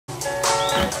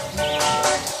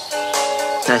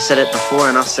I said it before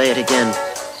and I'll say it again.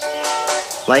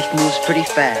 Life moves pretty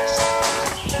fast.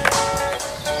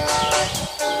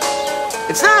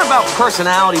 It's not about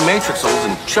personality matrixels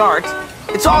and charts.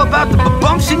 It's all about the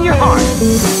bumps in your heart.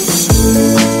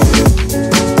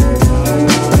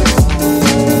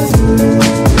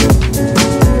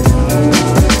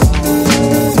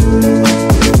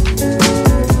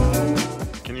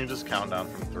 Can you just count down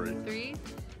from 3? 3,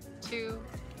 2,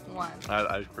 1. I had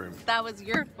ice cream. That was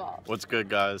your fault. What's good,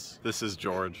 guys? This is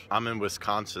George. I'm in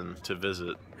Wisconsin to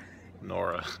visit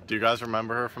Nora. Do you guys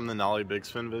remember her from the Nollie Big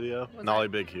Spin video? Nollie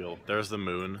Big Heel. There's the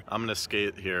moon. I'm gonna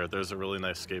skate here. There's a really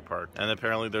nice skate park. And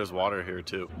apparently there's water here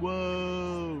too.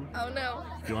 Whoa! Oh no.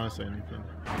 Do you want to say anything?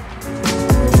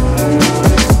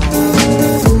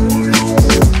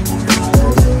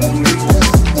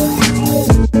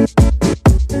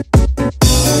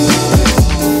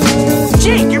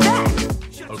 Jake, you're back!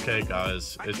 Okay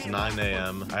guys, it's 9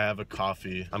 a.m. I have a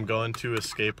coffee. I'm going to a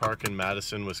skate park in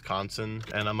Madison, Wisconsin,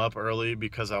 and I'm up early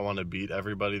because I want to beat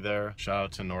everybody there. Shout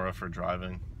out to Nora for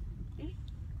driving.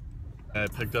 I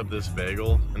picked up this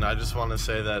bagel, and I just want to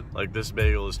say that, like, this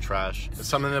bagel is trash. It's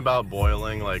something about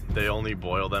boiling, like, they only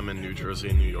boil them in New Jersey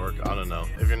and New York. I don't know.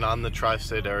 If you're not in the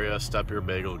tri-state area, step your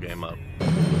bagel game up.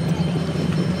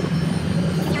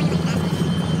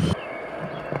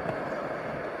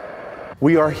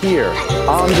 We are here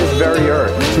on this very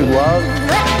earth to love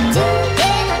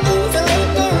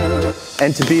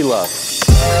and to be loved.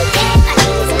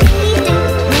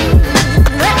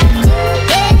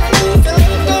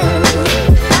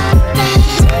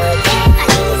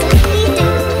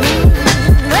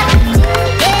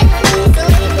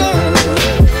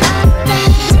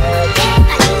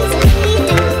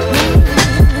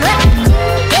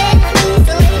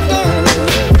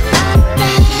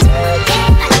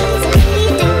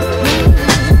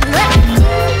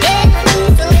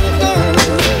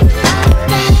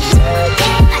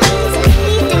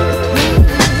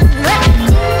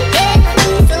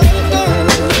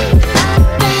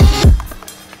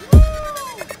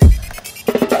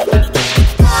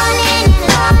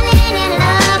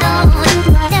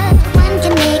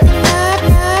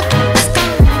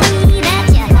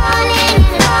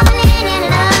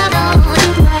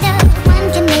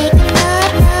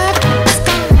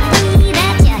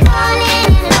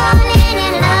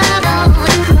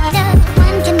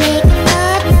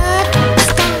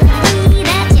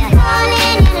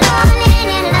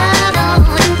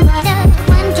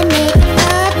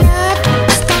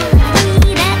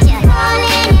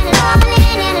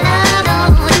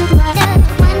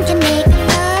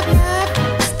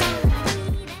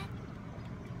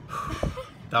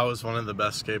 That was one of the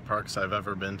best skate parks I've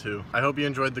ever been to. I hope you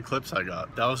enjoyed the clips I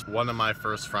got. That was one of my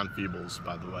first front feebles,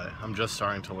 by the way. I'm just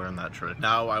starting to learn that trick.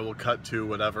 Now I will cut to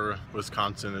whatever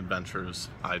Wisconsin adventures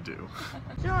I do.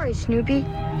 Sorry, Snoopy.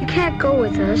 You can't go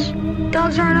with us.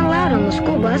 Dogs aren't allowed on the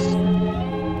school bus.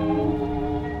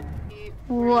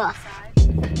 Woof.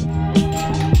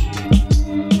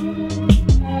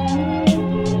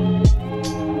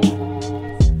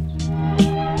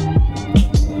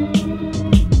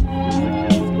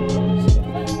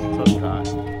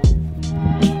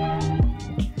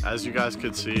 As you guys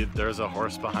could see, there's a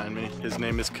horse behind me. His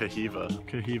name is Kahiva.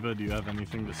 Kahiva, do you have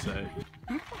anything to say?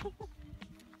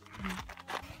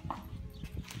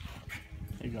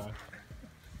 Hey guy.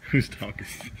 Who's talking?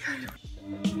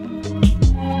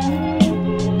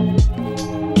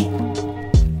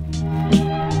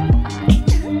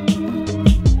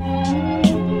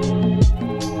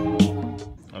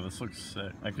 Oh, this looks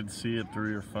sick. I could see it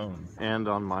through your phone and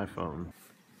on my phone.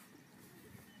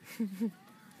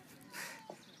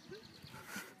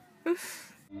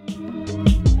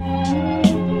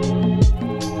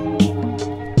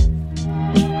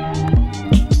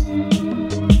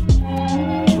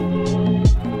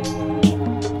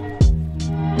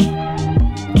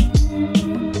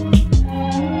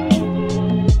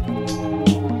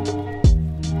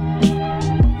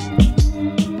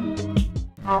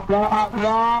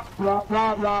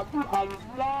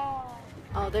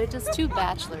 Oh, they're just two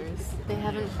bachelors. They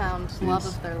haven't found love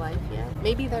of their life yet.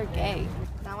 Maybe they're gay.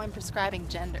 Now I'm prescribing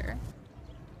gender.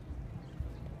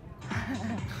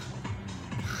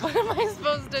 What am I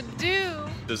supposed to do?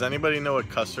 Does anybody know what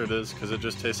custard is? Because it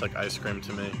just tastes like ice cream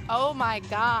to me. Oh my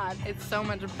god, it's so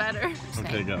much better.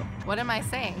 Okay, go. What am I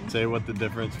saying? Say what the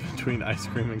difference between ice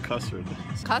cream and custard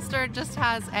is. Custard just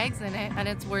has eggs in it, and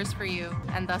it's worse for you,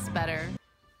 and thus better.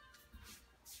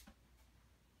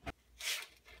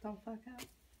 Don't fuck up.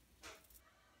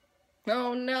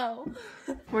 Oh no.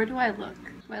 Where do I look?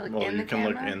 Do I look Well, in the camera?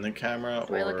 you can look in the camera,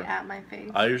 Do I look at my face?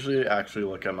 I usually actually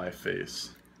look at my face.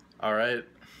 All right.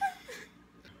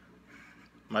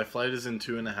 My flight is in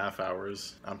 2.5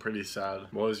 hours. I'm pretty sad.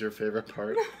 What was your favorite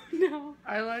part? No,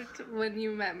 I liked when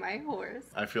you met my horse.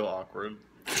 I feel awkward.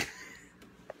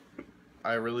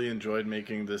 I really enjoyed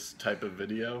making this type of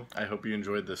video. I hope you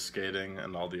enjoyed the skating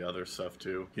and all the other stuff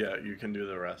too. Yeah, you can do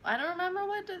the rest. I don't remember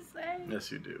what to say.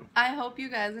 Yes, you do. I hope you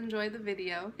guys enjoyed the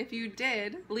video. If you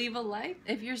did, leave a like.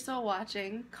 If you're still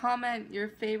watching, comment your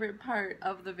favorite part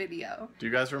of the video. Do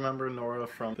you guys remember Nora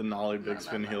from the Nollie Big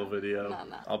Spin Heel video?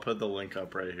 No. I'll put the link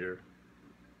up right here.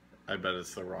 I bet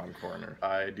it's the wrong corner.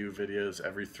 I do videos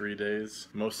every 3 days,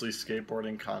 mostly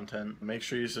skateboarding content. Make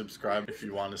sure you subscribe if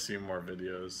you want to see more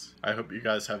videos. I hope you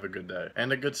guys have a good day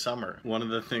and a good summer. One of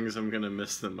the things I'm gonna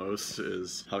miss the most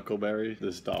is Huckleberry,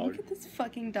 this dog. Look at this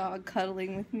fucking dog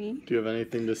cuddling with me. Do you have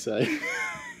anything to say?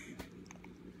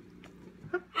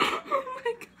 Oh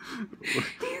my god,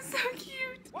 he's so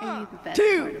cute. 1,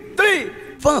 2, 3,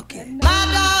 funky. My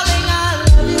darling, I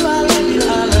love you, I love you,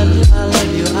 I love you, I love you.